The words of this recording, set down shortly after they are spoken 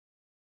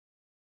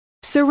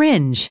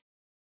Syringe.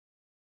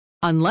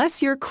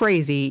 Unless you're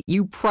crazy,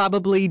 you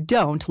probably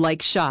don't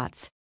like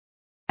shots.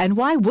 And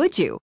why would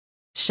you?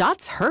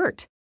 Shots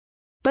hurt.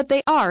 But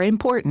they are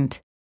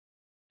important.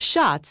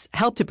 Shots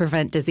help to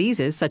prevent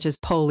diseases such as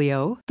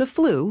polio, the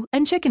flu,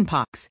 and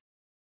chickenpox.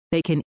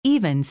 They can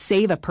even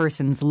save a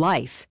person's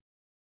life.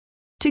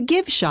 To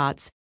give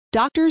shots,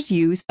 doctors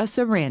use a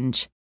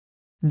syringe.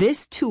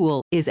 This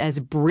tool is as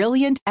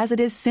brilliant as it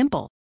is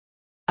simple.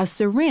 A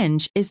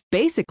syringe is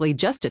basically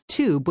just a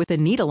tube with a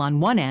needle on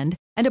one end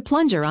and a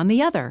plunger on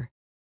the other.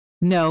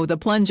 No, the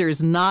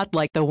plunger's not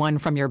like the one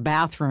from your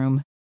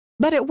bathroom,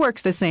 but it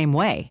works the same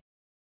way.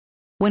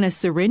 When a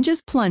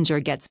syringe's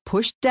plunger gets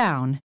pushed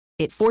down,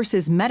 it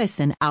forces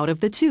medicine out of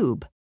the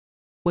tube.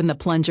 When the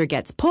plunger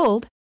gets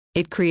pulled,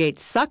 it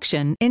creates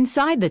suction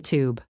inside the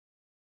tube.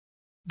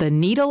 The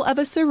needle of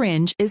a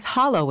syringe is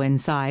hollow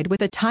inside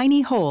with a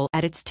tiny hole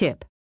at its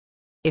tip.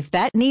 If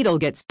that needle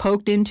gets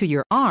poked into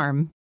your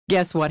arm,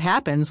 guess what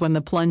happens when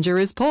the plunger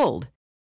is pulled?